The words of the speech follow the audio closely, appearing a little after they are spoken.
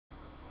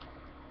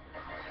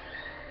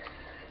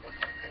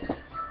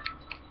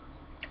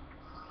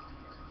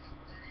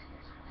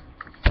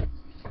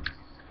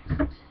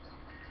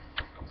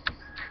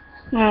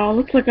Wow,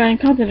 looks like I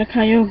encountered a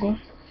kyogre.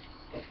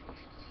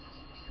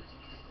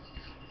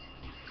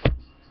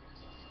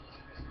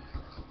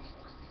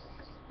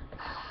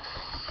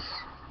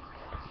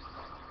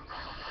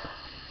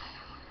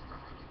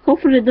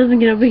 Hopefully it doesn't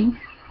get away.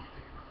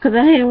 Cause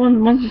I had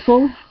one once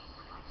before,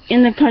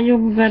 and the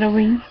kyogre got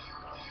away.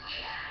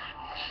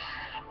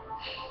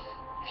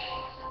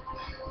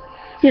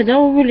 Yeah, that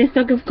would really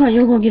suck if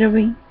kyogre get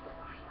away.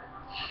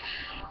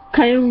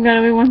 Kyogre got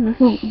away once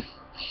before.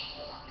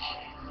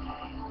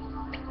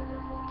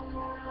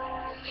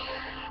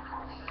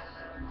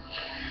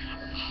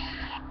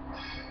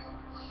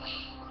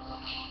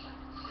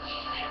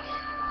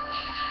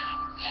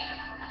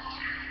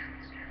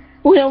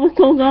 Oh, that was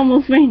close, I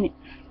almost fainted.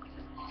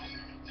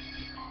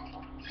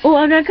 Oh,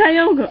 I got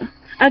kyogre.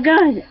 I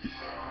got it.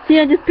 See,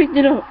 I just picked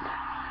it up.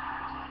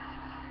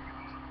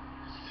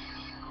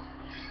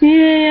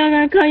 Yeah,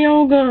 I got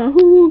kyogre.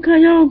 Ooh,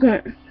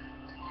 kyogre.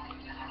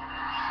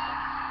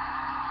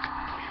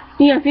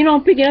 Yeah, if you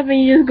don't pick it up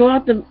and you just go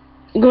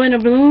in the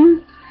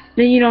balloon,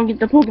 then you don't get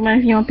the Pokemon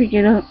if you don't pick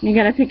it up. You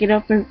gotta pick it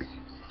up first.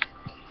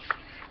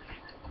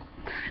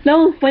 That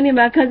was funny.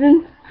 My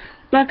cousin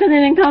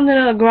encountered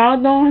a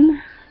Groudon,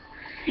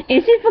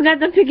 and she forgot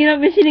to pick it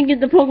up and she didn't get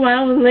the Pokemon.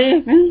 I was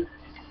laughing.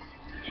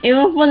 It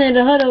was funny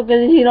to her though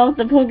because she lost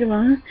the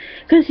Pokemon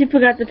because she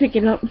forgot to pick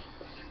it up.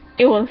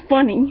 It was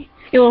funny.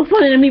 It was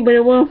funny to me, but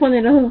it wasn't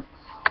funny to her.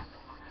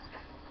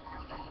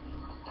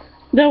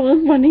 That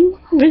was funny,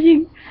 but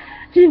she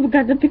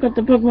forgot to pick up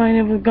the Pokemon and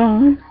it was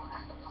gone.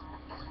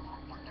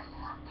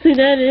 See,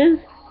 that is.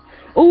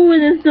 Oh,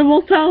 it is the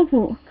most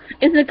powerful.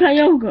 It's a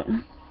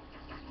Kyogre.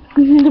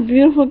 You see the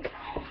beautiful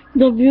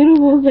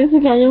sexy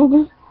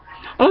Kyogre?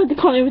 I like to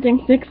call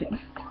everything sexy.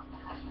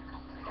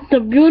 The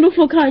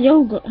beautiful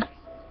Kyogre.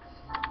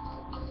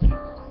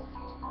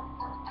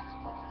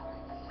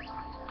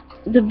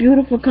 The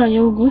beautiful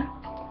Kyogre.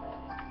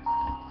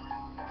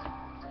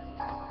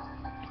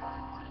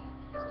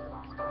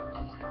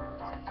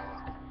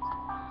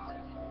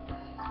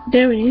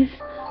 There it is.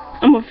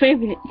 I'm a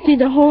favorite. See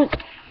the whole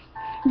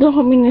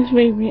meaning is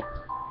favorite.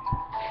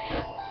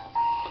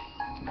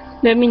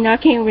 That means I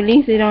can't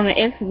release it on an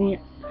accident.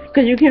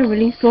 Cause you can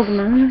release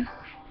Pokemon.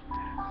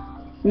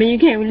 But you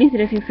can't release it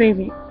if you're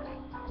favorite.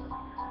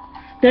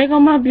 There go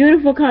my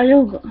beautiful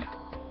Kyogre.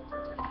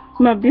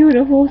 My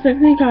beautiful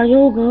sexy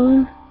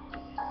Kyogre.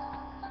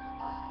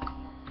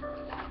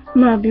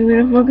 My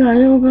beautiful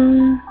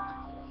Kyogre.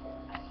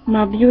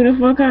 My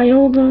beautiful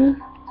Kyogre.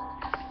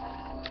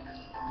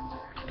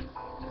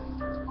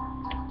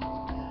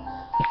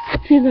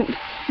 See,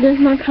 there's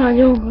my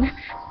Kyogre.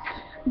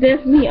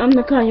 There's me, I'm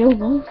the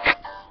Kyogre.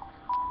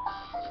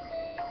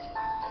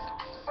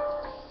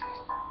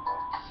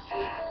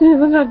 See,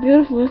 look how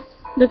beautiful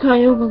the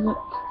Kyogre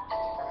looks.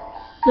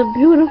 The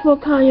beautiful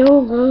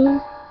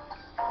Kyogre.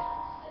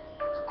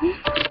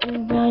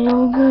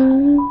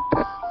 Kyogre.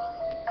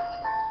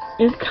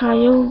 It's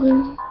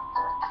Kyogre.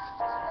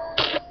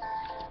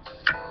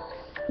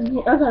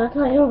 I got a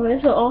Kyogre,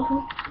 it's so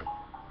awesome.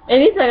 At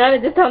least I got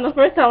it this time. The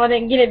first time I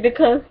didn't get it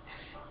because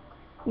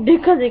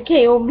it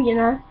KO'd me and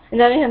I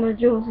didn't have no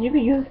jewels. You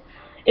can use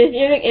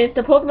if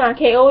the Pokemon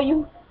KO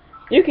you,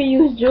 you can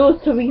use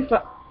jewels to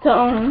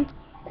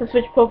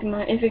switch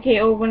Pokemon if it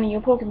KO one of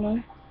your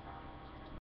Pokemon.